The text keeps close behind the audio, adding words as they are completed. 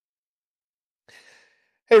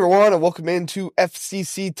Hey everyone, and welcome into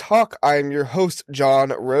FCC Talk. I'm your host,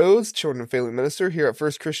 John Rose, Children and Family Minister here at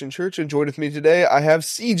First Christian Church, and joined with me today, I have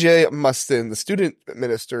CJ Mustin, the Student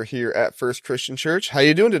Minister here at First Christian Church. How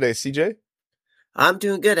you doing today, CJ? I'm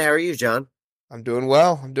doing good. How are you, John? I'm doing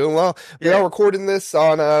well. We are Good. recording this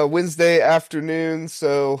on Wednesday afternoon,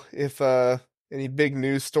 so if any big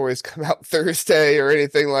news stories come out Thursday or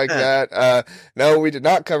anything like Huh. that, no, we did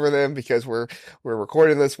not cover them because we're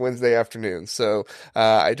recording this Wednesday afternoon. So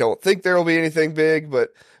I don't think there will be anything big,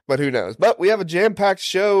 but who knows? But we have a jam-packed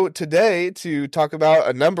show today to talk about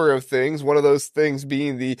a number of things. One of those things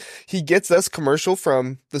being the He Gets Us commercial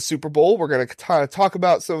from the Super Bowl. We're going to talk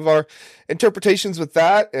about some of our interpretations with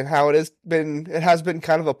that and how it has been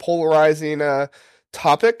kind of a polarizing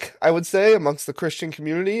topic, I would say, amongst the Christian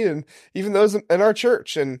community and even those in our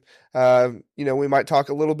church. And we might talk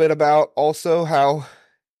a little bit about also how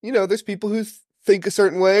there's people who think a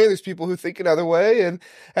certain way, there's people who think another way, and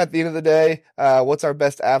at the end of the day, what's our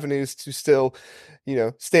best avenues to still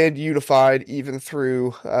stand unified even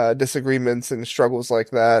through disagreements and struggles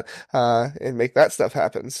like that, and make that stuff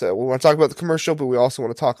happen. So we want to talk about the commercial, but we also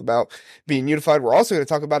want to talk about being unified. We're also going to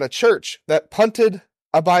talk about a church that punted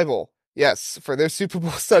a Bible. Yes, for their Super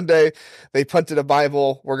Bowl Sunday, they punted a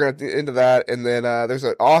Bible. We're going to get into that. And then there's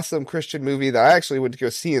an awesome Christian movie that I actually went to go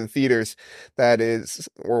see in theaters that is,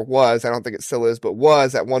 or was, I don't think it still is, but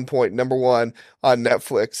was at one point #1 on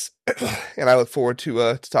Netflix. And I look forward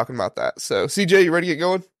to talking about that. So, CJ, you ready to get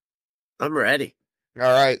going? I'm ready. All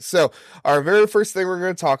right. So our very first thing we're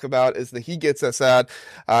going to talk about is the He Gets Us ad.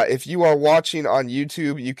 If you are watching on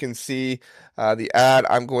YouTube, you can see the ad.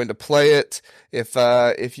 I'm going to play it.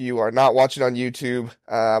 If you are not watching on YouTube,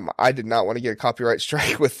 I did not want to get a copyright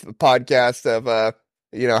strike with the podcast of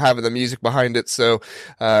having the music behind it. So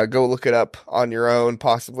go look it up on your own,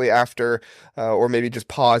 possibly after, or maybe just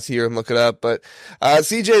pause here and look it up. But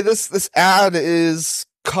CJ, this ad is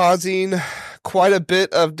causing quite a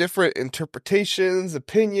bit of different interpretations,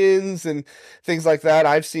 opinions, and things like that.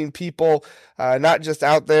 I've seen people, not just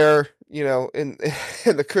out there, in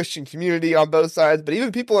in the Christian community on both sides, but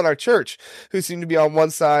even people in our church who seem to be on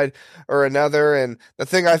one side or another. And the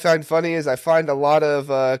thing I find funny is I find a lot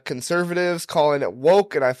of conservatives calling it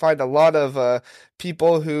woke, and I find a lot of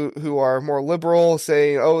people who are more liberal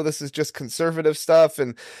saying, "Oh, this is just conservative stuff,"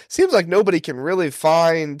 and it seems like nobody can really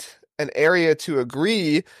find an area to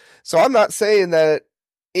agree. So I'm not saying that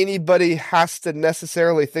anybody has to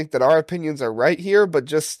necessarily think that our opinions are right here, but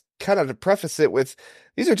just kind of to preface it with,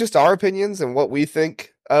 these are just our opinions and what we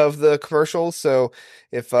think of the commercials. So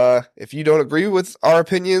if you don't agree with our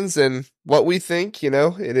opinions and what we think, it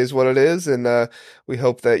is what it is. And we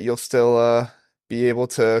hope that you'll still be able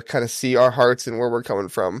to kind of see our hearts and where we're coming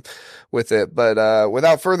from with it. But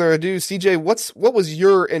without further ado, CJ, what was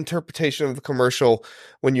your interpretation of the commercial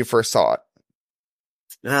when you first saw it?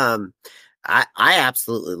 I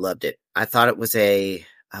absolutely loved it. I thought it was a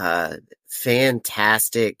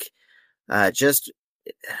fantastic just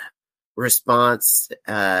response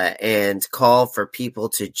and call for people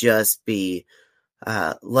to just be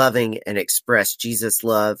loving and express Jesus'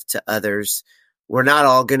 love to others. We're not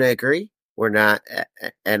all going to agree. We're not,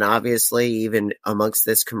 and obviously, even amongst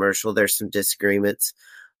this commercial, there's some disagreements.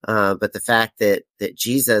 But the fact that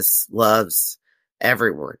Jesus loves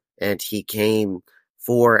everyone and he came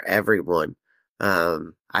for everyone,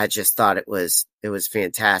 I just thought it was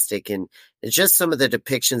fantastic. And it's just some of the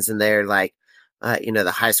depictions in there, like,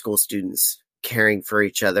 the high school students caring for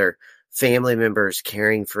each other, family members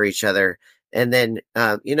caring for each other. And then,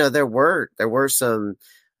 there were some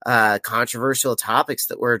controversial topics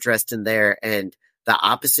that were addressed in there, and the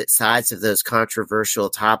opposite sides of those controversial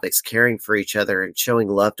topics, caring for each other and showing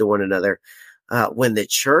love to one another. When the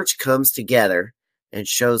church comes together and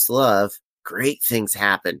shows love, great things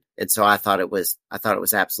happen. And so I thought it was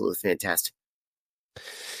absolutely fantastic.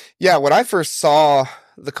 Yeah, when I first saw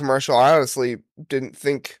the commercial, I honestly didn't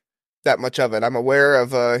think that much of it. I'm aware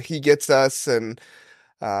of He Gets Us and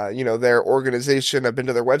their organization. I've been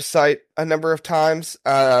to their website a number of times.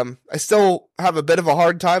 I still have a bit of a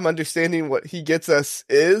hard time understanding what He Gets Us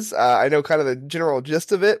is. I know kind of the general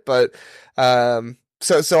gist of it, but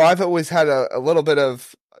so I've always had a little bit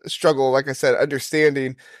of struggle, like I said,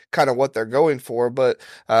 understanding kind of what they're going for. But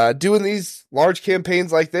doing these large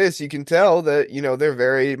campaigns like this, you can tell that they're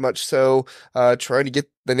very much so trying to get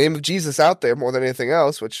the name of Jesus out there more than anything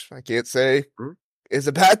else, which I can't say is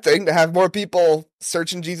a bad thing, to have more people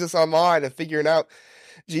searching Jesus online and figuring out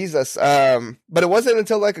Jesus. But it wasn't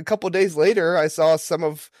until like a couple days later I saw some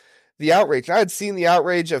of the outrage. I had seen the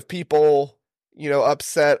outrage of people,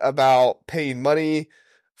 upset about paying money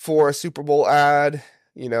for a Super Bowl ad,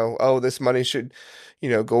 Oh, this money should,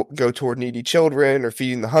 go toward needy children or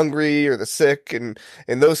feeding the hungry or the sick and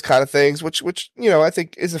those kind of things, which, I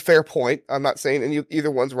think is a fair point. I'm not saying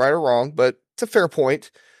either one's right or wrong, but it's a fair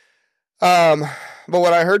point. Um, but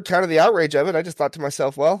when I heard kind of the outrage of it, I just thought to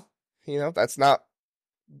myself, well, that's not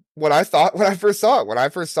what I thought when I first saw it. When I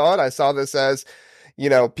first saw it, I saw this as,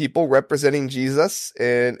 people representing Jesus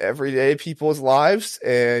in everyday people's lives.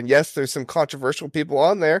 And yes, there's some controversial people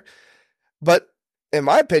on there, but in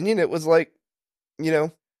my opinion, it was like, you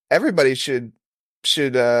know, everybody should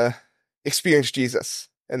experience Jesus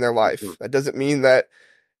in their Mhm. life. That doesn't mean that,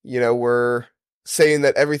 we're saying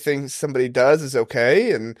that everything somebody does is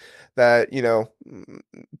okay and that,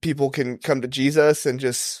 people can come to Jesus and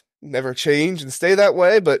just never change and stay that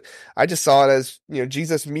way. But I just saw it as,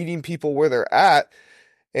 Jesus meeting people where they're at.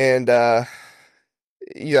 And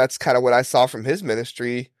that's kind of what I saw from his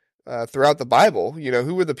ministry throughout the Bible.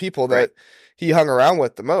 Who were the people Right, that he hung around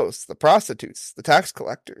with the most? The prostitutes, the tax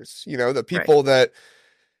collectors, the right. people that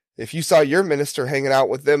if you saw your minister hanging out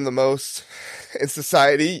with them the most in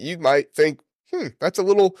society, you might think, that's a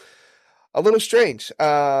little strange.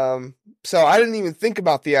 So I didn't even think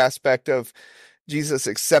about the aspect of Jesus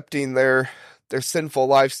accepting their sinful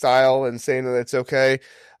lifestyle and saying that it's okay.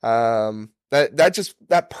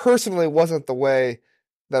 That personally wasn't the way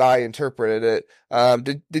that I interpreted it.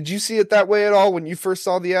 Did you see it that way at all when you first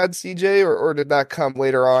saw the ad, CJ, or did that come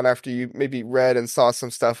later on after you maybe read and saw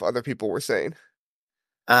some stuff other people were saying?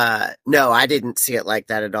 No, I didn't see it like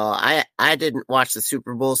that at all. I didn't watch the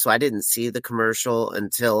Super Bowl, so I didn't see the commercial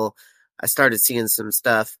until I started seeing some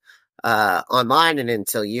stuff online, and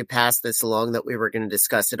until you passed this along that we were going to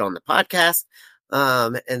discuss it on the podcast.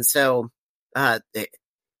 And so the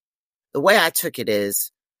way I took it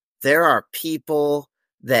is there are people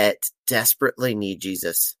that desperately need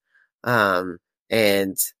Jesus. Um,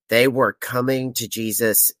 and they were coming to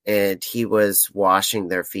Jesus and he was washing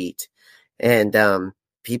their feet. And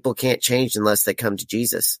people can't change unless they come to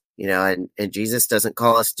Jesus, and Jesus doesn't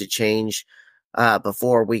call us to change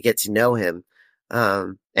before we get to know him.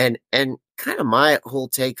 And kind of my whole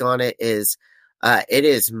take on it is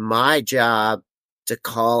my job to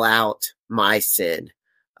call out my sin.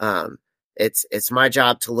 Um, it's my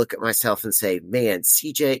job to look at myself and say, man,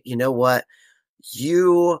 CJ, you know what?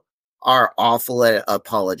 You are awful at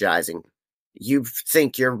apologizing. You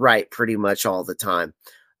think you're right pretty much all the time.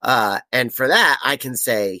 And for that, I can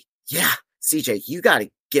say, yeah, CJ, you got to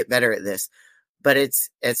get better at this. But it's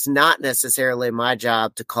not necessarily my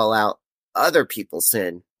job to call out other people's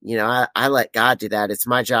sin. I let God do that. It's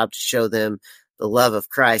my job to show them the love of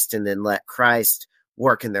Christ and then let Christ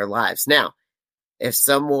work in their lives. Now, if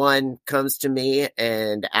someone comes to me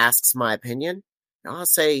and asks my opinion, I'll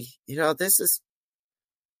say, this is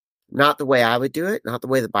not the way I would do it, not the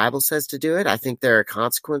way the Bible says to do it. I think there are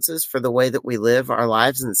consequences for the way that we live our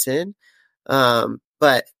lives in sin.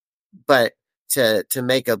 But to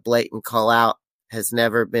make a blatant call out has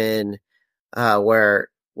never been where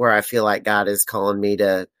I feel like God is calling me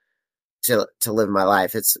to live my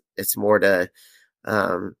life. It's more to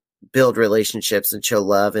build relationships and show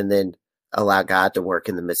love, and then allow God to work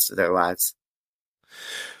in the midst of their lives.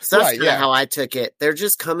 So that's Right, kind of yeah. how I took it. They're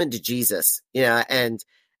just coming to Jesus, and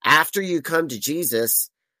after you come to Jesus,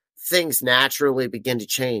 things naturally begin to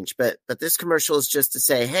change. But this commercial is just to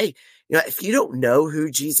say, hey, if you don't know who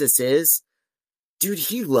Jesus is, dude,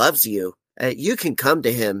 he loves you. You can come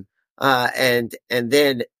to him, and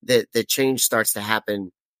then the change starts to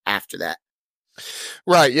happen after that.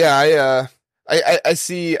 Right, yeah. I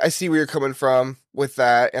see where you're coming from with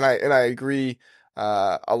that, and I agree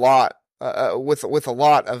a lot with a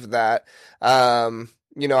lot of that. And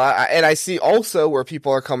I see also where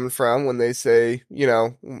people are coming from when they say,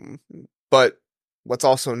 but let's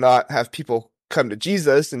also not have people come to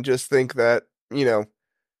Jesus and just think that,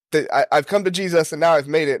 that I've come to Jesus and now I've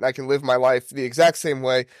made it and I can live my life the exact same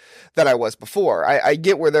way that I was before. I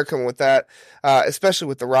get where they're coming with that, especially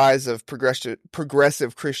with the rise of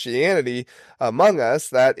progressive Christianity among us.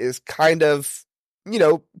 That is kind of,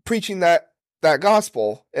 preaching that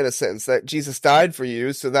gospel in a sense that Jesus died for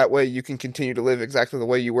you so that way you can continue to live exactly the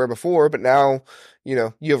way you were before, but now,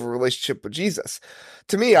 you have a relationship with Jesus.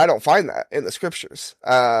 To me, I don't find that in the scriptures.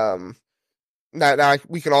 Now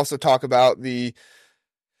we can also talk about the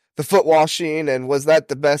foot washing and was that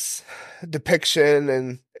the best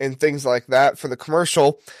depiction and things like that for the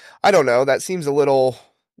commercial. I don't know. That seems a little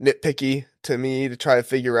nitpicky to me to try to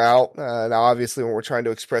figure out. Now, obviously, when we're trying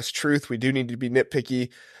to express truth, we do need to be nitpicky.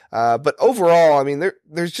 But overall, I mean,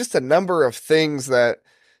 there's just a number of things that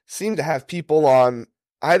seem to have people on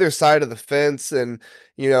either side of the fence. And,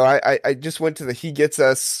 I just went to the He Gets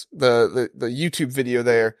Us, the YouTube video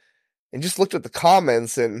there, and just looked at the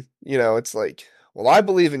comments, and, it's like, well, I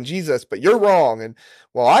believe in Jesus, but you're wrong. And,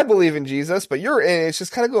 well, I believe in Jesus, but and it's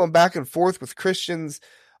just kind of going back and forth with Christians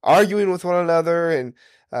arguing with one another, and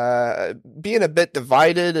being a bit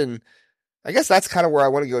divided. And I guess that's kind of where I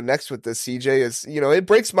want to go next with this, CJ, is, it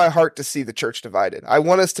breaks my heart to see the church divided. I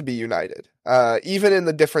want us to be united, even in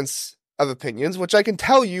the difference of opinions, which I can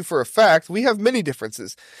tell you for a fact, we have many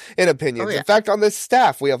differences in Oh opinions. yeah. In fact, on this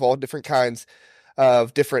staff, we have all different kinds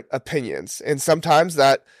of different opinions. And sometimes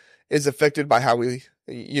that is affected by how we,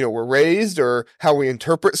 were raised, or how we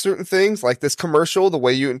interpret certain things. Like this commercial, the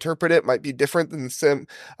way you interpret it might be different than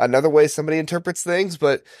another way somebody interprets things.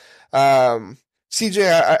 But,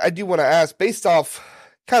 CJ, I do want to ask, based off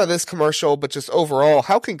kind of this commercial, but just overall,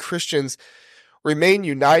 how can Christians remain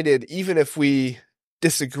united even if we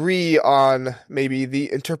disagree on maybe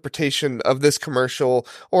the interpretation of this commercial,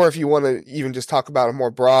 or if you want to even just talk about a more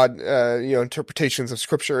broad, interpretations of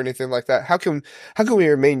scripture or anything like that? How can we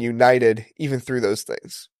remain united even through those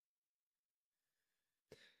things?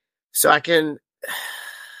 So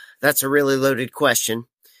that's a really loaded question.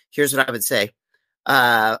 Here's what I would say.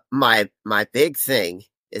 My big thing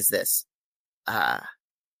is this.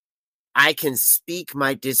 I can speak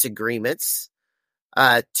my disagreements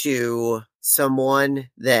to someone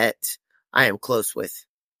that I am close with.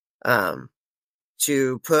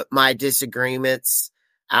 To put my disagreements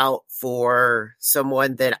out for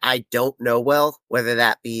someone that I don't know well, whether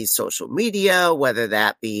that be social media, whether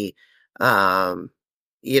that be, this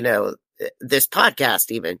podcast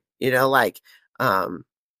even,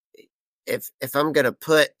 if I'm going to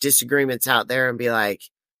put disagreements out there and be like,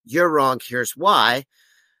 you're wrong, here's why.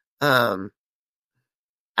 I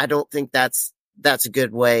don't think that's a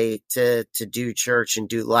good way to do church and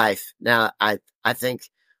do life. Now, I think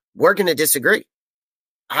we're going to disagree.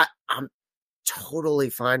 I'm totally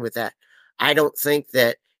fine with that. I don't think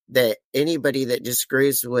that anybody that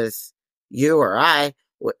disagrees with you or I,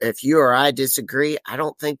 if you or I disagree, I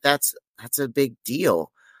don't think that's a big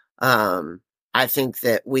deal. I think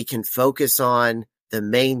that we can focus on the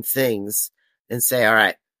main things and say, all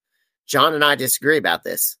right, John and I disagree about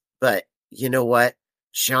this, but you know what?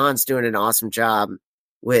 Sean's doing an awesome job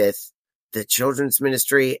with the children's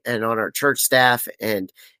ministry and on our church staff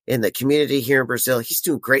and in the community here in Brazil. He's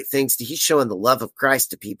doing great things. He's showing the love of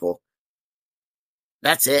Christ to people.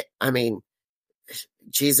 That's it. I mean,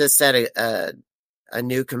 Jesus said a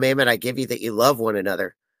new commandment I give you, that you love one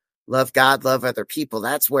another. Love God, love other people.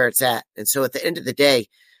 That's where it's at. And so at the end of the day,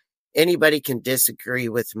 anybody can disagree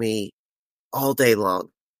with me all day long.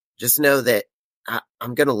 Just know that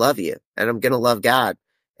I'm going to love you, and I'm going to love God.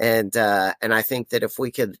 And I think that if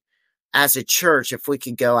we could, as a church, if we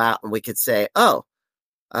could go out and we could say, oh,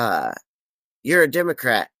 you're a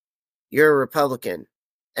Democrat, you're a Republican,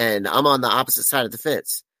 and I'm on the opposite side of the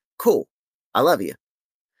fence. Cool. I love you.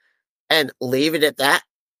 And leave it at that.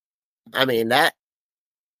 I mean, that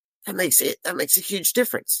makes a huge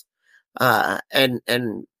difference. And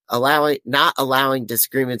not allowing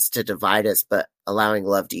disagreements to divide us, but allowing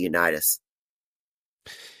love to unite us.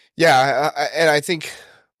 Yeah, and I think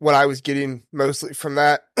what I was getting mostly from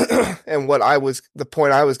that, and the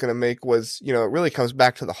point I was going to make was, it really comes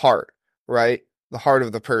back to the heart, right? The heart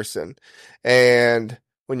of the person. And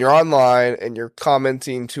when you're online and you're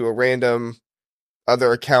commenting to a random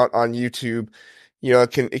other account on YouTube,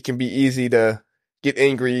 it can be easy to get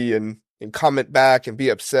angry and comment back and be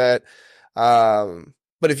upset. But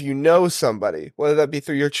if you know somebody, whether that be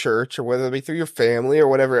through your church or whether that be through your family or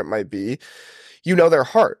whatever it might be, you know their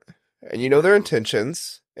heart and you know their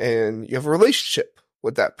intentions, and you have a relationship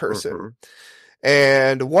with that person. Mm-hmm.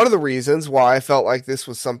 And one of the reasons why I felt like this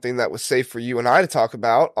was something that was safe for you and I to talk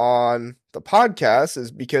about on the podcast is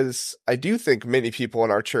because I do think many people in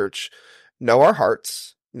our church know our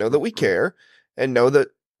hearts, know that we care, and know that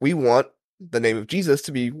we want the name of Jesus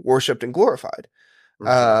to be worshiped and glorified.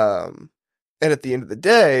 Mm-hmm. And at the end of the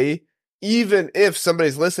day, even if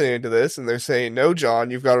somebody's listening to this and they're saying, no,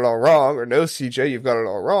 John, you've got it all wrong, or no, CJ, you've got it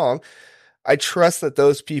all wrong, I trust that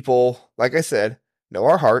those people, like I said, know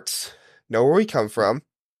our hearts, know where we come from,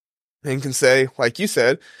 and can say, like you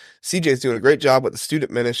said, CJ's doing a great job with the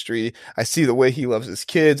student ministry. I see the way he loves his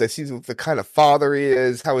kids. I see the kind of father he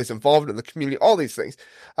is, how he's involved in the community, all these things.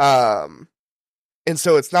 And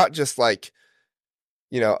so it's not just like,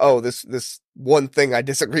 oh, this one thing I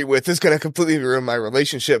disagree with is going to completely ruin my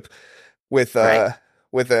relationship with Right.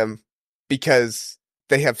 with them, because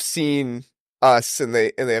they have seen us and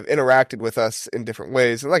they have interacted with us in different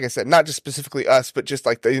ways. And like I said, not just specifically us, but just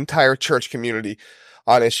like the entire church community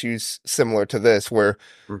on issues similar to this, where,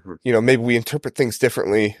 Mm-hmm. maybe we interpret things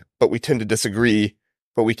differently, but we tend to disagree,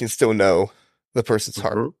 but we can still know the person's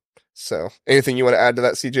heart. Mm-hmm. So, anything you want to add to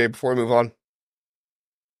that, CJ, before we move on?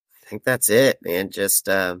 I think that's it, man. Just,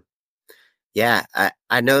 yeah,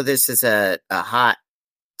 I know this is a hot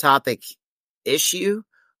topic issue.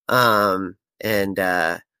 And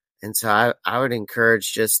so I would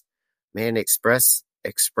encourage just, man, express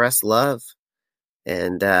love.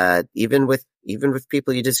 And, even with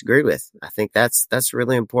people you disagree with, I think that's a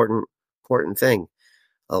really important thing.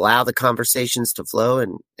 Allow the conversations to flow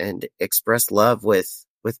and express love with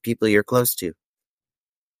people you're close to.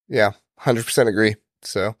 Yeah, 100% agree.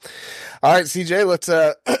 So, all right, CJ, let's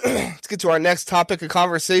let's get to our next topic of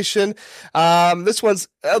conversation. This one's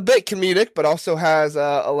a bit comedic, but also has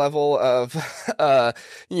a level of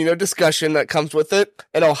discussion that comes with it.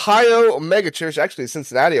 An Ohio megachurch, actually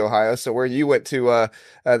Cincinnati, Ohio, so where you went to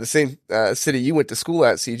the same city you went to school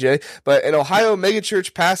at, CJ. But an Ohio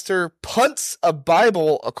megachurch pastor punts a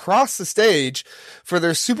Bible across the stage for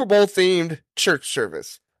their Super Bowl themed church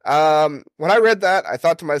service. When I read that, I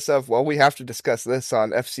thought to myself, well, we have to discuss this on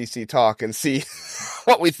FCC Talk and see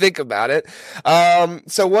what we think about it.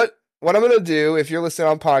 So what I'm going to do, if you're listening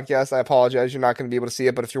on podcast, I apologize, you're not going to be able to see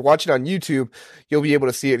it, but if you're watching on YouTube, you'll be able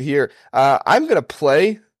to see it here. I'm going to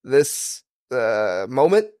play this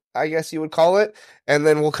moment, I guess you would call it, and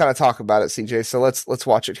then we'll kind of talk about it, CJ. So let's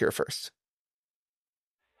watch it here first.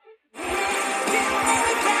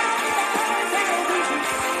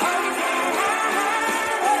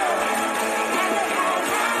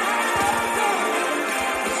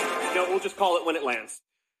 Just call it when it lands.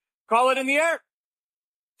 Call it in the air.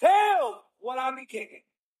 Tails! What I'm kicking.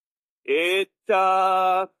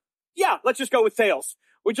 Yeah, let's just go with tails.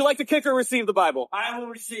 Would you like to kick or receive the Bible? I will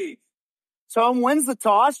receive. Tom wins the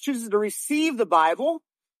toss, chooses to receive the Bible.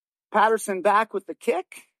 Patterson back with the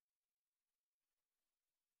kick.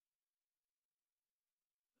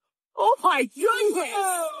 Oh my goodness!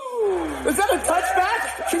 Is that a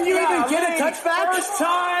touchback? Can you even get a touchback? First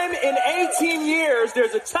time in 18 years,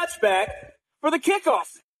 there's a touchback for the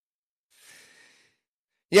kickoff.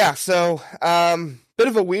 Yeah, so bit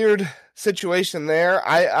of a weird situation there.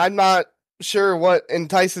 I'm not sure what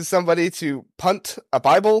entices somebody to punt a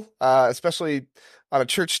Bible, especially on a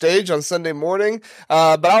church stage on Sunday morning.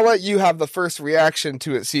 But I'll let you have the first reaction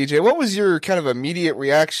to it, CJ. What was your kind of immediate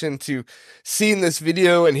reaction to seeing this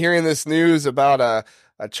video and hearing this news about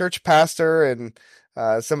a church pastor and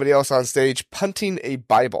somebody else on stage punting a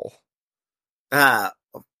Bible?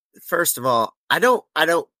 First of all, I don't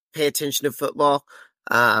pay attention to football.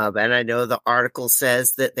 And I know the article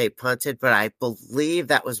says that they punted, but I believe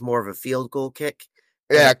that was more of a field goal kick.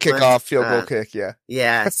 Yeah, kickoff, field goal kick, yeah.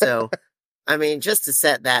 Yeah, so I mean, just to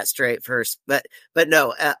set that straight first, but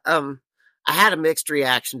no, I had a mixed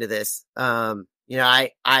reaction to this.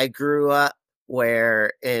 I grew up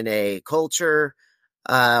in a culture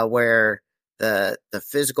where the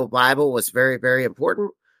physical Bible was very, very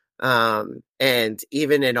important. And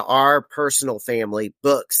even in our personal family,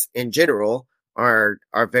 books in general are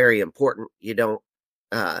very important. You don't,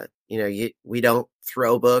 we don't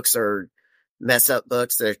throw books or mess up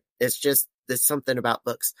books. There's something about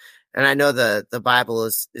books. And I know the Bible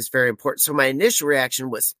is very important. So my initial reaction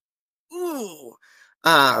was, ooh.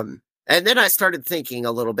 And then I started thinking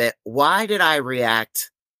a little bit, why did I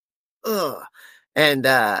react? Ugh. And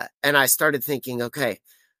I started thinking, okay,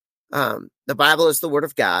 the Bible is the word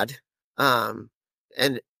of God. But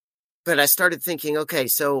I started thinking, okay,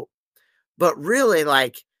 so, but really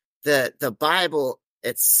like the Bible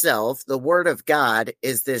itself, the word of God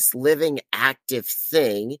is this living, active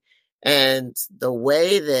thing. And the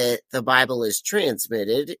way that the Bible is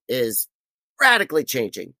transmitted is radically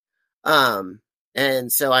changing.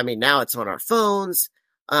 And so, I mean, now it's on our phones.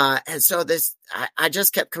 And so I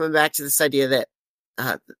just kept coming back to this idea that,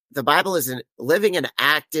 the Bible is living and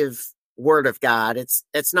active word of God.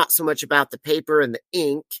 It's not so much about the paper and the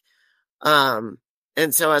ink.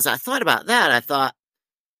 And so as I thought about that, I thought,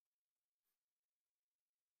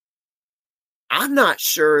 I'm not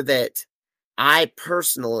sure that I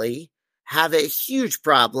personally have a huge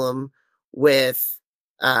problem with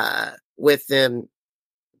them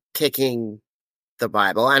kicking the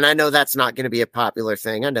Bible. And I know that's not going to be a popular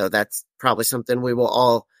thing. I know that's probably something we will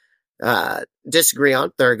all disagree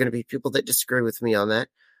on. There are going to be people that disagree with me on that.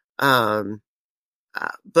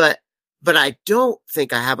 But I don't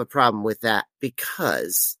think I have a problem with that,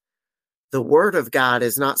 because the word of God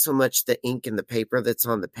is not so much the ink and the paper that's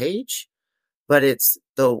on the page, but it's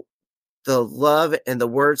the love and the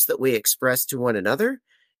words that we express to one another,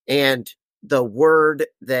 and the word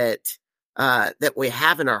that we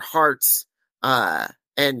have in our hearts,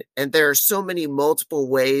 and there are so many multiple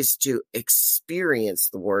ways to experience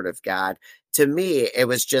the Word of God. To me, it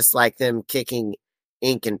was just like them kicking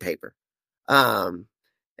ink and paper.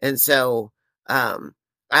 And so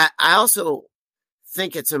I also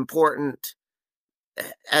think it's important,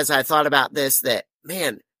 as I thought about this, that,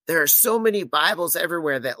 man, there are so many Bibles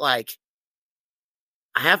everywhere that, like,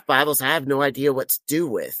 I have Bibles I have no idea what to do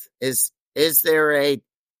with. Is there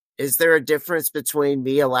a difference between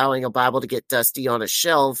me allowing a Bible to get dusty on a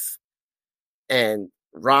shelf and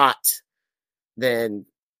rot than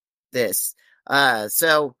this?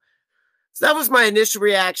 So that was my initial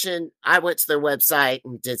reaction. I went to their website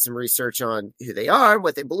and did some research on who they are,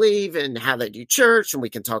 what they believe, and how they do church, and we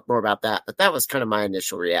can talk more about that. But that was kind of my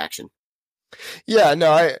initial reaction. Yeah,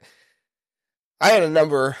 no, I had a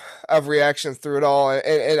number of reactions through it all,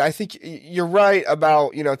 and I think you're right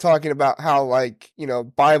about, talking about how, like,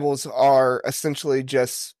 Bibles are essentially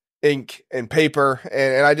just ink and paper,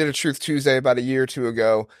 and I did a Truth Tuesday about a year or two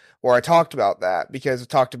ago where I talked about that, because it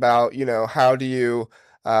talked about, how do you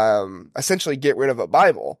essentially get rid of a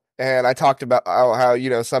Bible. And I talked about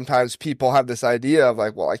how, sometimes people have this idea of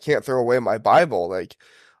like, well, I can't throw away my Bible. Like,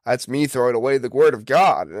 that's me throwing away the Word of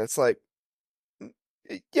God. And it's like,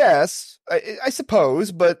 yes, I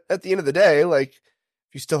suppose, but at the end of the day, like,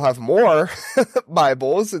 if you still have more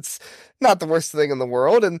Bibles, it's not the worst thing in the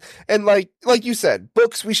world. And like you said,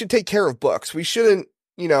 books, we should take care of books. We shouldn't,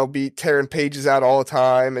 be tearing pages out all the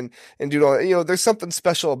time and do all, there's something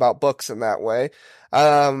special about books in that way.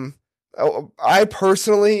 I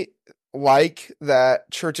personally like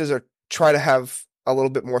that churches are try to have a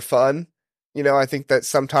little bit more fun. I think that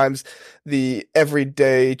sometimes the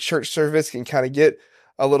everyday church service can kind of get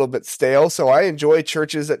a little bit stale. So I enjoy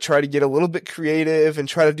churches that try to get a little bit creative and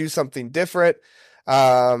try to do something different.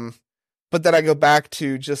 But then I go back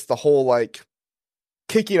to just the whole, like,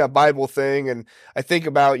 kicking a Bible thing. And I think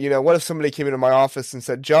about, what if somebody came into my office and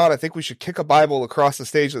said, John, I think we should kick a Bible across the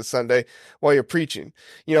stage this Sunday while you're preaching.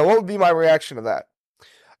 What would be my reaction to that?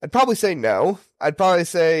 I'd probably say no. I'd probably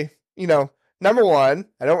say, number one,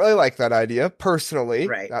 I don't really like that idea personally.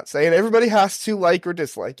 Right. Not saying everybody has to like or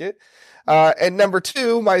dislike it. And number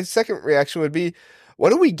two, my second reaction would be,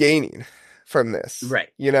 what are we gaining from this? Right.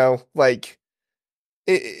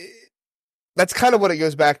 That's kind of what it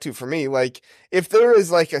goes back to for me. Like, if there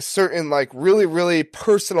is like a certain, like, really, really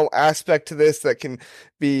personal aspect to this that can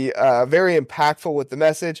be very impactful with the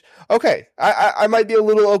message, okay, I might be a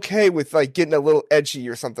little okay with, like, getting a little edgy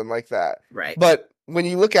or something like that. Right. But when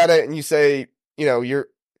you look at it and you say, you're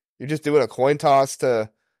just doing a coin toss to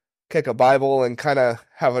kick a Bible and kind of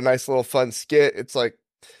have a nice little fun skit, it's like,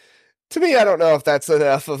 to me, I don't know if that's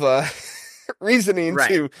enough of a reasoning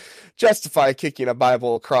to justify kicking a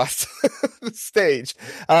Bible across the stage.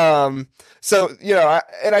 So,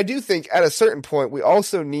 I do think at a certain point, we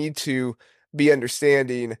also need to be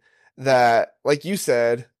understanding that, like you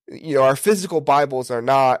said, our physical Bibles are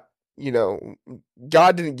not,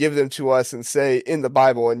 God didn't give them to us and say in the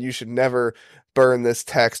Bible, and you should never burn this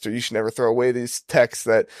text, or you should never throw away these texts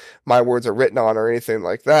that my words are written on, or anything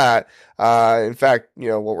like that. In fact,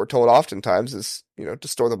 what we're told oftentimes is, to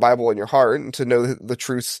store the Bible in your heart and to know the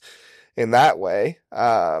truths in that way.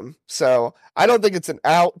 So I don't think it's an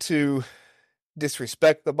out to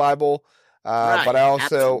disrespect the Bible. But I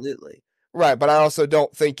also, absolutely. Right. But I also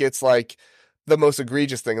don't think it's like the most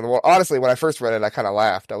egregious thing in the world. Honestly, when I first read it, I kind of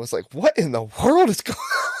laughed. I was like, what in the world is going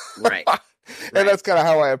on? Right. And that's kind of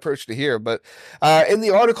how I approached it here. But in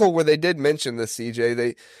the article where they did mention this,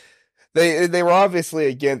 CJ, they were obviously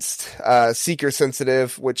against seeker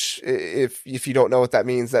sensitive, which, if you don't know what that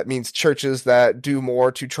means churches that do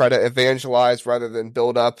more to try to evangelize rather than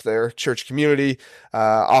build up their church community.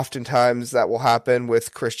 Oftentimes that will happen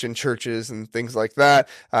with Christian churches and things like that.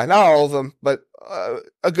 Not all of them, but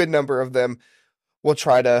a good number of them will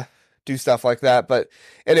try to do stuff like that. But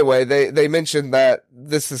anyway, they mentioned that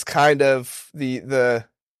this is kind of the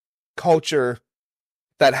culture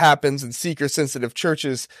that happens in seeker-sensitive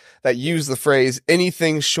churches that use the phrase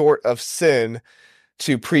anything short of sin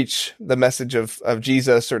to preach the message of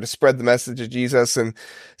Jesus, or to spread the message of Jesus. And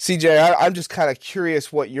CJ, I'm just kind of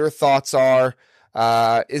curious what your thoughts are.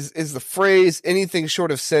 Is the phrase anything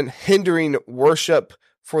short of sin hindering worship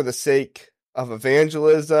for the sake of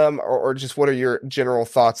evangelism, or just what are your general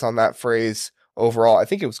thoughts on that phrase overall? I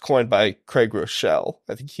think it was coined by Craig Rochelle.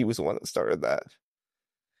 I think he was the one that started that.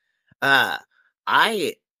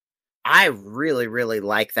 I really, really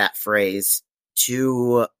like that phrase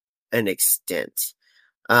to an extent.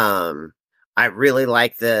 I really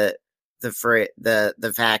like the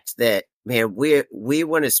fact that, man, we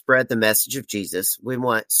want to spread the message of Jesus. We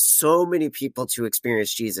want so many people to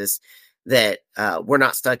experience Jesus that we're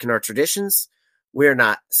not stuck in our traditions. We're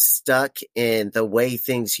not stuck in the way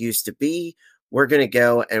things used to be. We're going to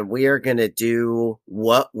go and we are going to do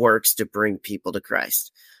what works to bring people to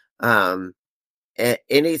Christ.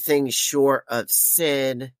 Anything short of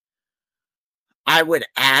sin, I would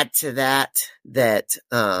add to that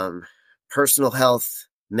personal health,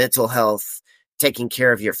 mental health, taking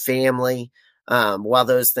care of your family, while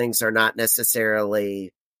those things are not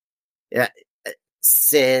necessarily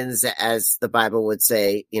sins, as the Bible would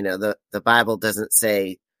say, the Bible doesn't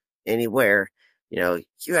say anywhere, you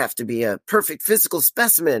have to be a perfect physical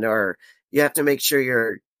specimen, or you have to make sure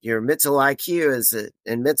your mental IQ is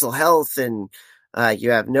and mental health, and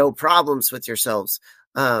you have no problems with yourselves.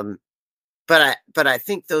 But I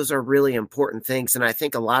think those are really important things. And I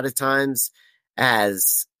think a lot of times,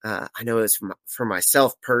 as I know it's for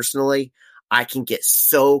myself personally, I can get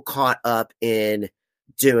so caught up in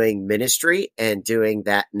doing ministry and doing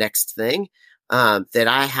that next thing that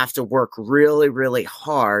I have to work really, really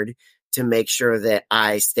hard to make sure that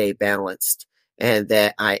I stay balanced and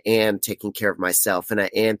that I am taking care of myself and I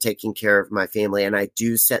am taking care of my family, and I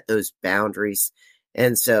do set those boundaries.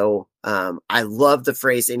 And so I love the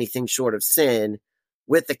phrase anything short of sin,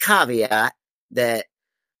 with the caveat that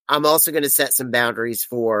I'm also going to set some boundaries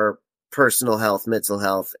for personal health, mental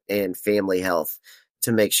health, and family health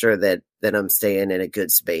to make sure that I'm staying in a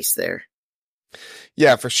good space there.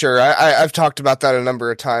 Yeah, for sure. I've talked about that a number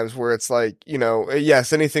of times where it's like,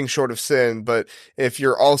 yes, anything short of sin, but if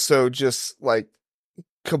you're also just like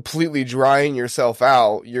completely drying yourself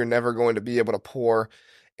out, you're never going to be able to pour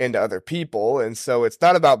into other people. And so it's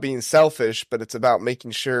not about being selfish, but it's about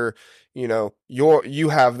making sure, you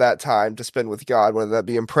have that time to spend with God, whether that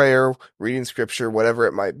be in prayer, reading scripture, whatever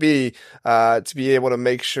it might be, to be able to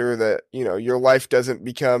make sure that, your life doesn't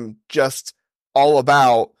become just all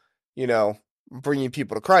about, bringing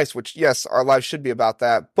people to Christ, which, yes, our lives should be about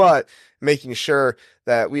that, but making sure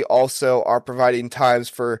that we also are providing times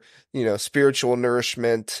for, spiritual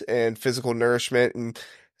nourishment and physical nourishment and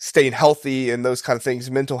staying healthy and those kind of things,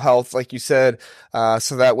 mental health, like you said,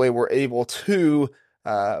 so that way we're able to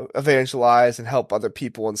evangelize and help other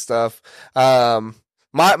people and stuff.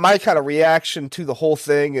 My kind of reaction to the whole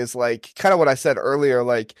thing is like kind of what I said earlier,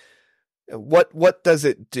 like what does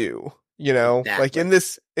it do? Exactly. Like in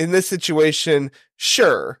this situation,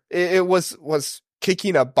 sure, it was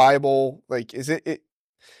kicking a Bible. Like, is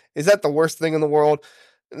that the worst thing in the world?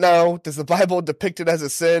 No. Does the Bible depict it as a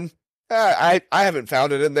sin? I haven't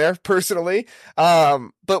found it in there personally.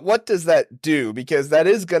 But what does that do? Because that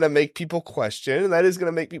is going to make people question, and that is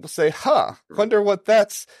going to make people say, wonder what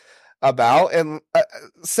that's about. And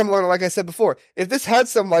similar to, like I said before, if this had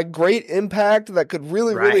some like great impact that could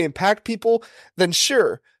really, really impact people, then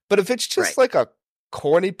sure. But if it's just like a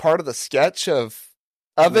corny part of the sketch of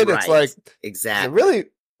it, it's like, exactly.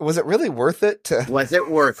 Was it really worth it was it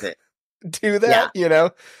worth it? Do that,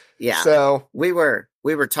 Yeah. So we were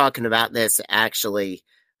talking about this actually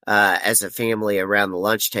as a family around the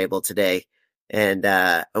lunch table today, and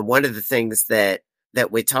one of the things that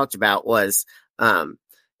we talked about was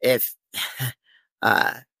if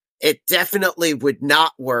it definitely would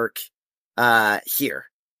not work here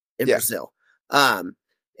in Brazil.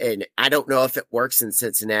 And I don't know if it works in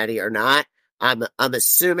Cincinnati or not. I'm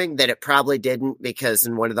assuming that it probably didn't, because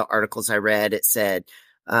in one of the articles I read, it said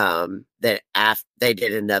that they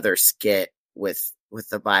did another skit with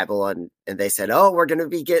the Bible, and they said, "Oh, we're going to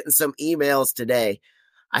be getting some emails today."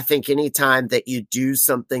 I think anytime that you do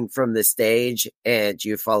something from the stage and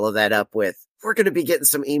you follow that up with, "We're going to be getting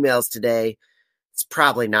some emails today," it's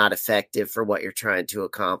probably not effective for what you're trying to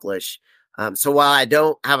accomplish. So while I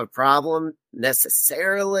don't have a problem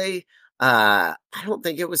necessarily, I don't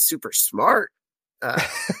think it was super smart.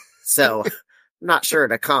 So I'm not sure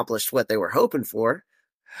it accomplished what they were hoping for.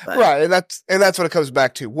 But. Right, and that's what it comes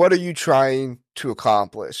back to. What are you trying to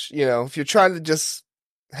accomplish? If you're trying to just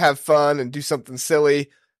have fun and do something silly,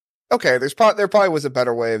 okay, there probably was a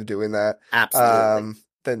better way of doing that. Absolutely.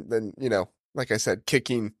 Than like I said,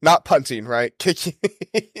 not punting, right? Kicking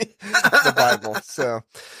the Bible. So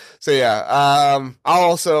yeah.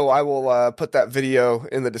 I will put that video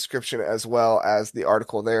in the description as well as the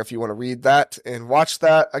article there if you want to read that and watch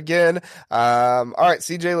that again. All right,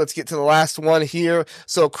 CJ, let's get to the last one here.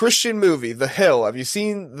 So, Christian movie, The Hill. Have you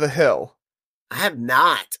seen The Hill? I have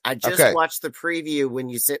not. I just watched the preview when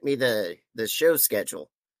you sent me the show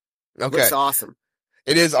schedule. Okay. Looks awesome.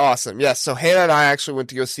 It is awesome. Yes. So Hannah and I actually went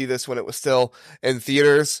to go see this when it was still in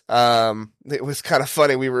theaters. It was kind of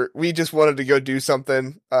funny. We just wanted to go do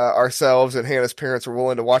something, ourselves, and Hannah's parents were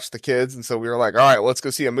willing to watch the kids. And so we were like, all right, well, let's go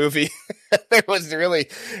see a movie. There was really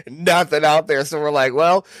nothing out there. So we're like,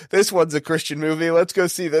 well, this one's a Christian movie. Let's go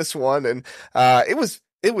see this one. And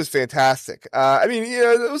it was fantastic. I mean,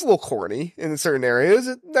 it was a little corny in certain areas.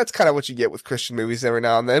 That's kind of what you get with Christian movies every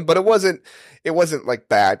now and then, but it wasn't like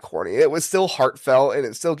bad corny. It was still heartfelt, and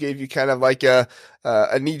it still gave you kind of like a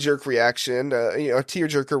knee-jerk reaction, a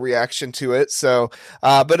tear-jerker reaction to it. So,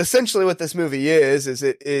 but essentially what this movie is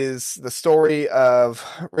it is the story of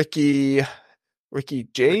Ricky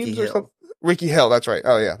James or something. Ricky Hill, that's right.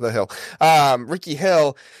 Oh yeah, the Hill. Ricky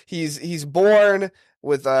Hill, he's born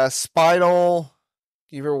with a spinal.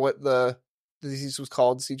 Do you remember what the disease was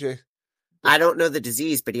called, CJ? I don't know the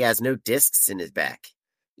disease, but he has no discs in his back.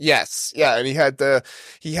 Yes, yeah, and he had to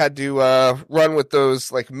run with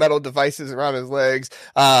those like metal devices around his legs.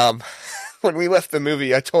 When we left the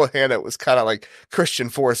movie, I told Hannah it was kind of like Christian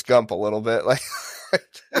Forrest Gump a little bit, like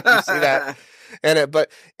you see that in it. But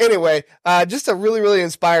anyway, just a really, really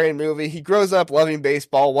inspiring movie. He grows up loving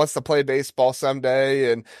baseball, wants to play baseball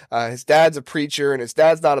someday, and his dad's a preacher, and his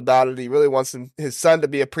dad's not about it. He really wants his son to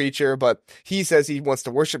be a preacher, but he says he wants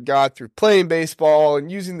to worship God through playing baseball and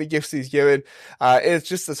using the gifts he's given. It's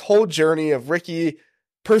just this whole journey of Ricky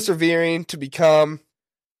persevering to become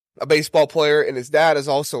a baseball player, and his dad is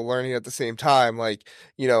also learning at the same time, like,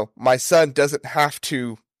 my son doesn't have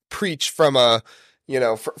to preach from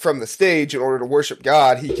from the stage in order to worship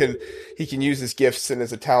God. He can use his gifts and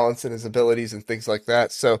his talents and his abilities and things like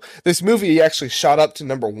that. So this movie actually shot up to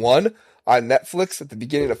 #1 on Netflix at the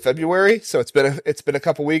beginning of February. So it's been a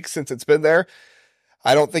couple weeks since it's been there.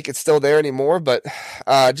 I don't think it's still there anymore, but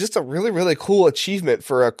just a really, really cool achievement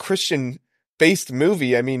for a Christian-based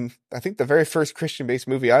movie. I mean, I think the very first Christian-based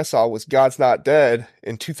movie I saw was God's Not Dead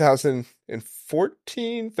in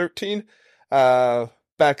 2014, 13,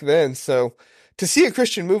 back then. So to see a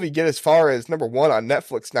Christian movie get as far as #1 on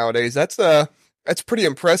Netflix nowadays, that's pretty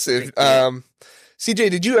impressive. CJ,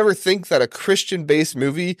 did you ever think that a Christian-based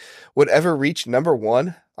movie would ever reach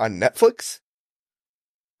 #1 on Netflix?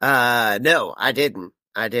 No, I didn't.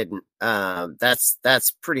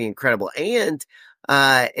 That's pretty incredible. And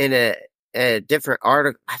in a different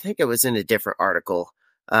article, I think it was in a different article.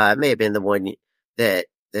 It may have been the one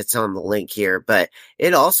that's on the link here, but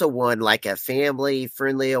it also won like a family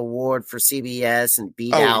friendly award for CBS and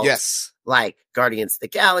beat out yes, like Guardians of the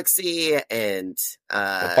Galaxy and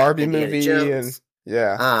the Barbie Indiana movie Jones.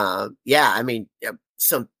 and yeah, I mean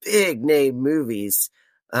some big name movies.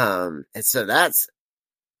 And so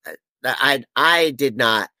I did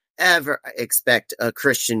not ever expect a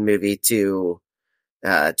Christian movie to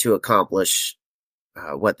accomplish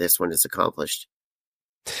what this one has accomplished.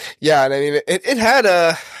 Yeah, and I mean, it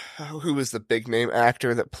had who was the big name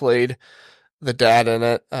actor that played the dad in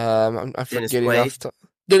it? I'm forgetting off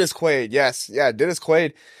Dennis Quaid. Yes, yeah, Dennis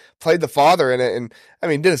Quaid played the father in it, and I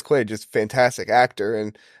mean, Dennis Quaid just fantastic actor,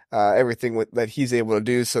 and everything that he's able to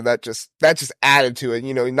do. So that just added to it.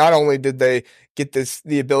 Not only did they get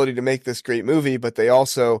the ability to make this great movie, but they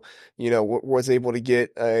also, was able to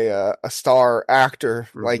get a star actor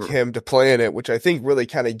like him to play in it, which I think really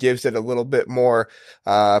kind of gives it a little bit more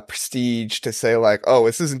prestige to say like, oh,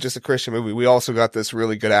 this isn't just a Christian movie. We also got this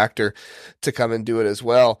really good actor to come and do it as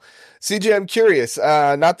well. CJ, I'm curious,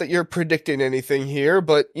 not that you're predicting anything here,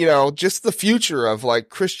 but, just the future of like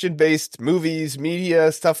Christian-based movies,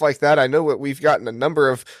 media, stuff like that. I know that we've gotten a number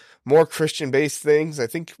of more Christian-based things. I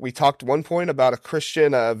think we talked one point about a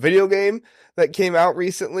Christian video game that came out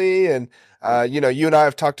recently. And, you and I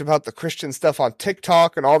have talked about the Christian stuff on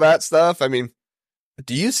TikTok and all that stuff. I mean,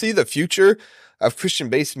 do you see the future of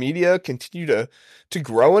Christian-based media continue to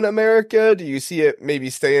grow in America? Do you see it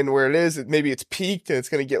maybe staying where it is? Maybe it's peaked and it's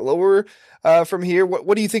going to get lower from here.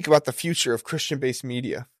 What do you think about the future of Christian-based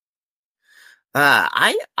media?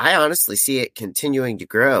 I honestly see it continuing to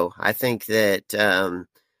grow. I think that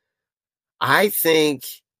I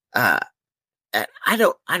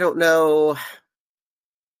don't know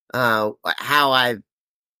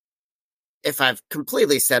if I've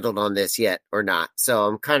completely settled on this yet or not. So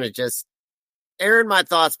I'm kind of just airing my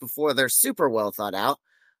thoughts before they're super well thought out.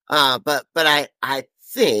 But I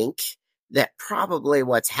think that probably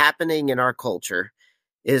what's happening in our culture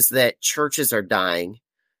is that churches are dying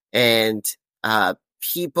and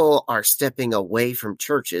people are stepping away from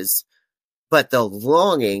churches, but the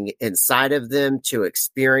longing inside of them to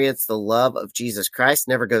experience the love of Jesus Christ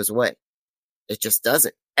never goes away. It just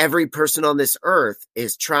doesn't. Every person on this earth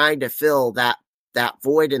is trying to fill that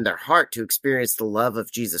void in their heart to experience the love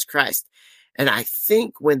of Jesus Christ. And I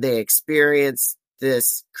think when they experience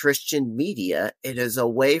this Christian media, it is a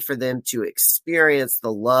way for them to experience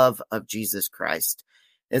the love of Jesus Christ.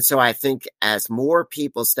 And so I think as more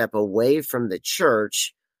people step away from the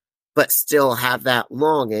church, but still have that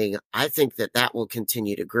longing, I think that will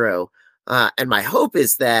continue to grow. And my hope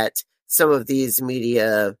is that some of these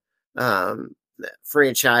media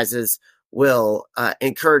franchises will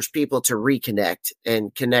encourage people to reconnect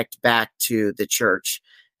and connect back to the church,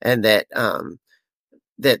 and that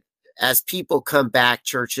that as people come back,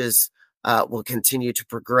 churches will continue to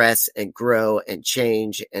progress and grow and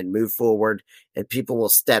change and move forward, and people will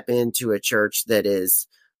step into a church that is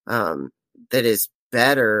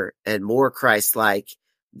better and more Christ-like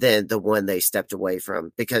than the one they stepped away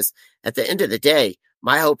from. Because at the end of the day,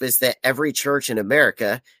 my hope is that every church in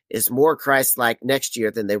America is more Christ-like next year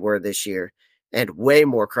than they were this year, and way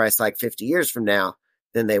more Christ-like 50 years from now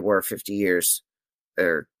than they were 50 years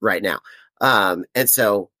or right now. And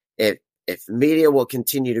so if media will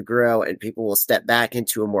continue to grow and people will step back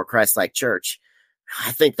into a more Christ-like church,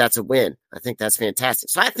 I think that's a win. I think that's fantastic.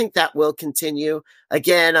 So I think that will continue.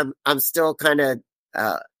 Again, I'm still kind of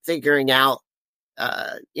figuring out,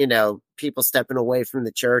 people stepping away from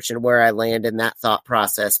the church and where I land in that thought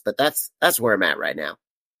process. But that's where I'm at right now.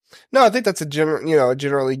 No, I think that's a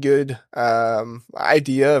generally good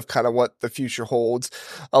idea of kind of what the future holds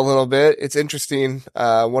a little bit. It's interesting.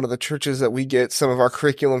 One of the churches that we get some of our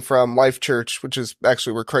curriculum from, Life Church, which is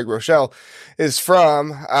actually where Craig Rochelle is from,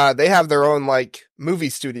 they have their own like movie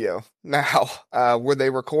studio now, where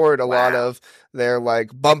they record a lot of their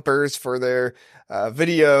like bumpers for their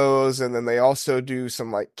videos, and then they also do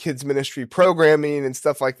some like kids ministry programming and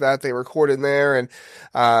stuff like that. They record in there, and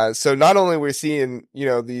so not only we're seeing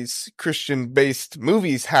these Christian based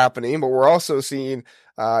movies happening, but we're also seeing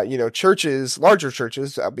churches, larger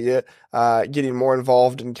churches, albeit, getting more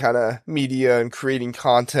involved in kind of media and creating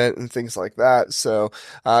content and things like that. So,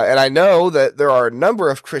 and I know that there are a number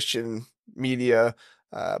of Christian media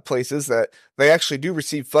places that they actually do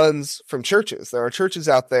receive funds from churches. There are churches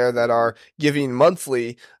out there that are giving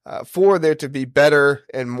monthly for there to be better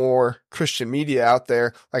and more Christian media out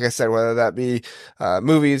there. Like I said, whether that be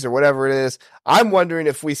movies or whatever it is. I'm wondering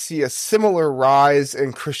if we see a similar rise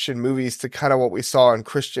in Christian movies to kind of what we saw in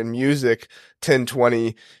Christian music 10,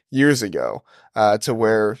 20 years ago, to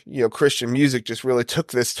where, Christian music just really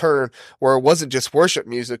took this turn where it wasn't just worship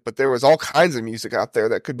music, but there was all kinds of music out there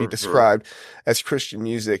that could be described as Christian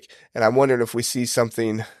music. And I'm wondering if we see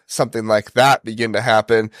something like that begin to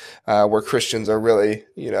happen, where Christians are really,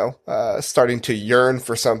 starting to yearn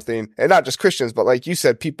for something, and not just Christians, but like you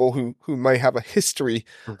said, people who might have a history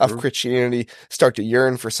of Christianity start to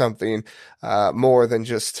yearn for something, more than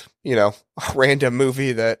just, a random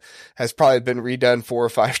movie that has probably been redone 4 or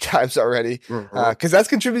 5 times already. Cause that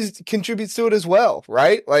contributes to it as well,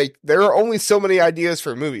 right? Like there are only so many ideas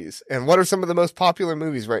for movies. And what are some of the most popular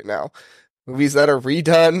movies right now? Movies that are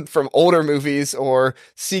redone from older movies or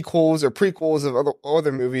sequels or prequels of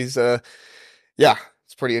other movies. Yeah,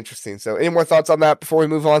 it's pretty interesting. So any more thoughts on that before we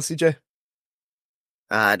move on, CJ?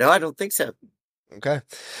 No, I don't think so. Okay.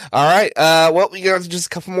 All right. Well, we got just a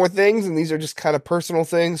couple more things, and these are just kind of personal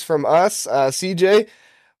things from us. CJ,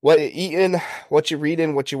 what you eating, what you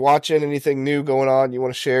reading, what you watching, anything new going on you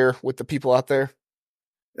want to share with the people out there?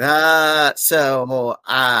 So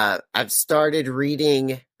I've started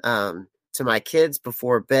reading to my kids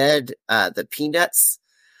before bed the Peanuts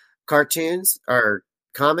cartoons or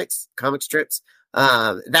comic strips.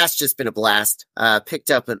 That's just been a blast.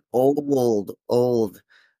 Picked up an old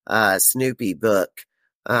Snoopy book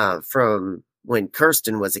from when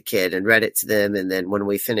Kirsten was a kid and read it to them. And then when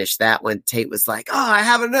we finished that one, Tate was like, "Oh, I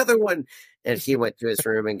have another one." And he went to his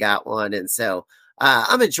room and got one. And so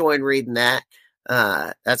I'm enjoying reading that.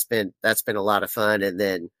 That's been a lot of fun. And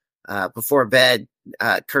then before bed,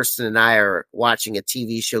 Kirsten and I are watching a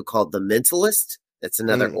TV show called The Mentalist. It's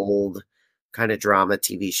another old kind of drama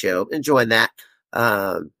TV show. Enjoying that.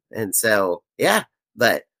 And so, yeah,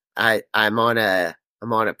 but I'm on a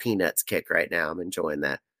Peanuts kick right now. I'm enjoying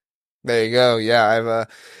that. There you go. Yeah,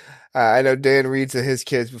 I know Dan reads to his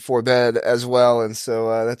kids before bed as well, and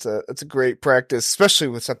so that's a great practice, especially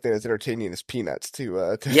with something as entertaining as Peanuts.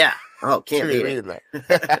 Yeah. Oh, can't beat it. My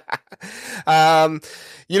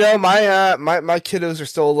kiddos are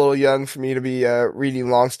still a little young for me to be reading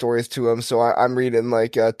long stories to them, so I'm reading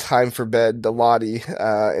like Time for Bed to Lottie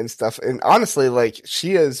and stuff. And honestly, like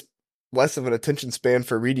she has less of an attention span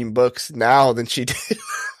for reading books now than she did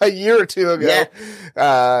a year or two ago. Yeah.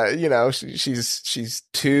 She's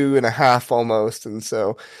 2.5 almost. And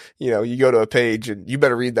so, you go to a page and you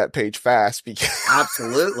better read that page fast because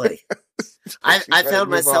absolutely. I found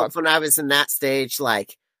myself when I was in that stage,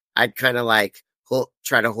 like I'd kind of like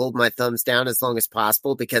try to hold my thumbs down as long as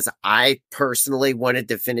possible because I personally wanted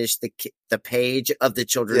to finish the page of the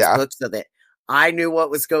children's book so that I knew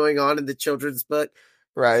what was going on in the children's book.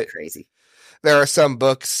 Right. It's crazy. There are some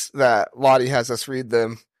books that Lottie has us read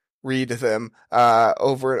them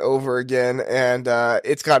over and over again, and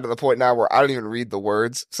it's gotten to the point now where I don't even read the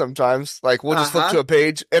words sometimes. Like, we'll just flip to a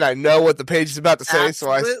page and I know what the page is about to say.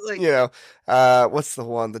 Absolutely. So what's the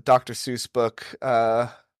one, the Dr. Seuss book,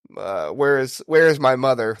 where is my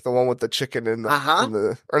mother, the one with the chicken and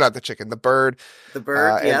or not the chicken, the bird, and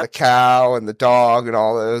the cow and the dog and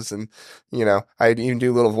all those, and I even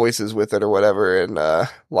do little voices with it or whatever, and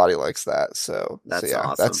Lottie likes that. So yeah,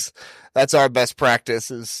 awesome. That's our best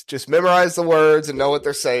practice, is just memorize the words and know what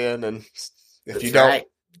they're saying, and if you don't,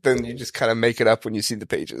 then you just kind of make it up when you see the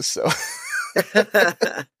pages. So all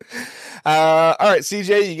right,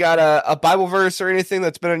 CJ, you got a Bible verse or anything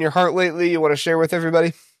that's been on your heart lately you want to share with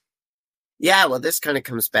everybody? Yeah, well, this kind of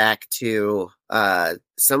comes back to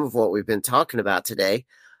some of what we've been talking about today.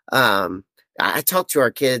 I talk to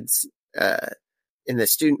our kids in the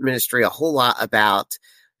student ministry a whole lot about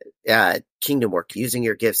kingdom work, using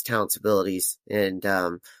your gifts, talents, abilities. And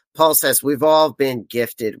Paul says we've all been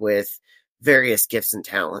gifted with various gifts and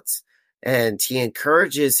talents. And he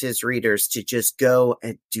encourages his readers to just go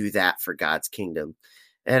and do that for God's kingdom.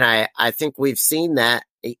 And I think we've seen that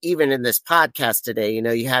even in this podcast today.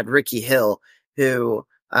 You had Ricky Hill, who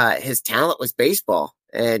his talent was baseball,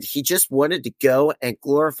 and he just wanted to go and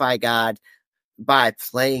glorify God by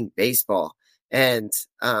playing baseball. And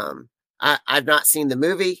I've not seen the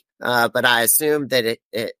movie, but I assume that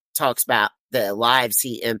it talks about the lives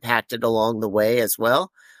he impacted along the way as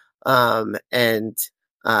well. And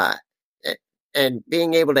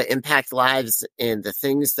being able to impact lives in the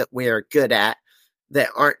things that we are good at that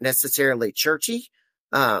aren't necessarily churchy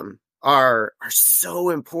are so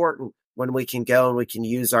important when we can go and we can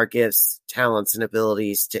use our gifts, talents, and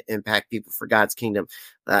abilities to impact people for God's kingdom.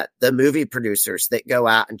 The movie producers that go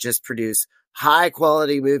out and just produce high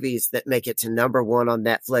quality movies that make it to #1 on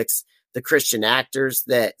Netflix, the Christian actors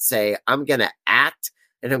that say, I'm going to act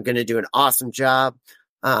and I'm going to do an awesome job.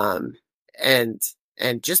 And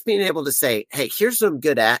just being able to say, hey, here's what I'm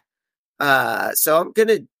good at. So I'm going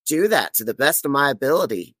to do that to the best of my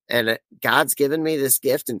ability. And God's given me this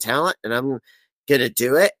gift and talent, and I'm going to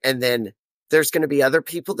do it. And then there's going to be other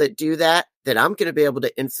people that do that I'm going to be able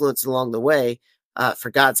to influence along the way for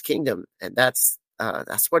God's kingdom. And that's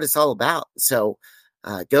what it's all about. So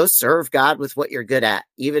go serve God with what you're good at,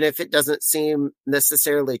 even if it doesn't seem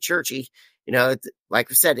necessarily churchy. Like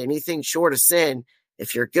we said, anything short of sin,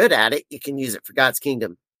 if you're good at it, you can use it for God's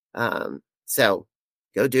kingdom. So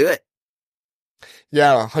go do it.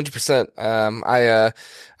 Yeah, 100%.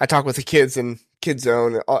 I talk with the kids in Kid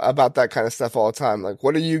Zone about that kind of stuff all the time. Like,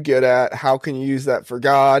 what are you good at? How can you use that for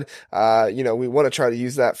God? We want to try to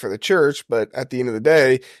use that for the church, but at the end of the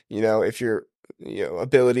day, if your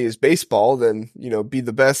ability is baseball, then be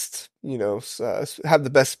the best, have the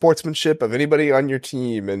best sportsmanship of anybody on your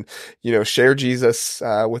team, and share Jesus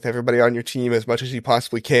with everybody on your team as much as you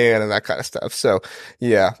possibly can, and that kind of stuff. So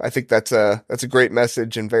yeah, I think that's a great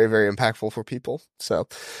message and very, very impactful for people. So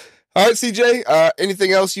all right, CJ,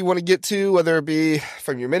 anything else you want to get to, whether it be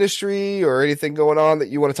from your ministry or anything going on that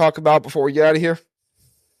you want to talk about before we get out of here?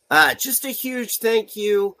 Just a huge thank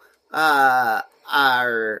you.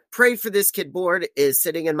 Our Pray for This Kid board is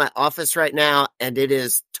sitting in my office right now, and it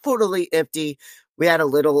is totally empty. We had a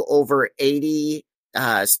little over 80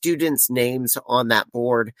 students' names on that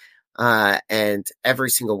board, and every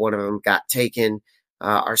single one of them got taken.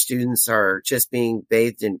 Our students are just being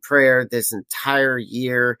bathed in prayer this entire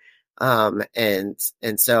year. And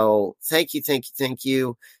so thank you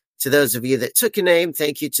to those of you that took a name.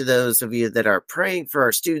 Thank you to those of you that are praying for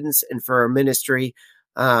our students and for our ministry.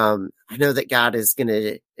 I know that God is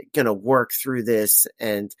gonna work through this,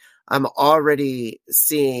 and I'm already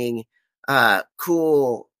seeing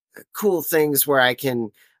cool things where I can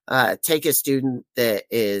take a student that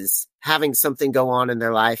is having something go on in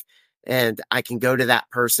their life, and I can go to that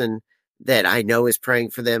person that I know is praying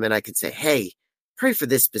for them, and I could say, hey, pray for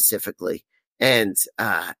this specifically. And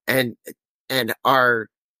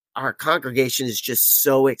our congregation is just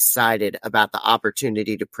so excited about the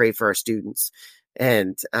opportunity to pray for our students,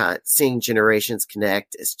 and seeing generations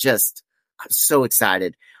connect is just, I'm so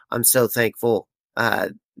excited. I'm so thankful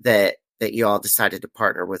that you all decided to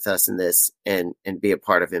partner with us in this and be a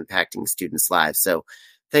part of impacting students' lives. So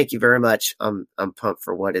thank you very much. I'm pumped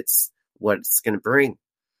for what it's going to bring.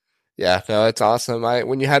 Yeah, no, it's awesome.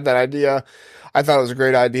 When you had that idea, I thought it was a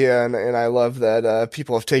great idea, and I love that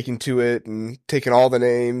people have taken to it and taken all the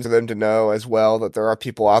names for them to know as well that there are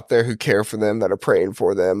people out there who care for them, that are praying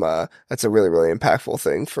for them. That's a really, really impactful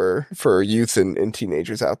thing for youth and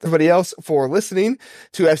teenagers out there. Everybody else for listening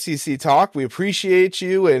to FCC Talk, we appreciate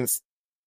you, and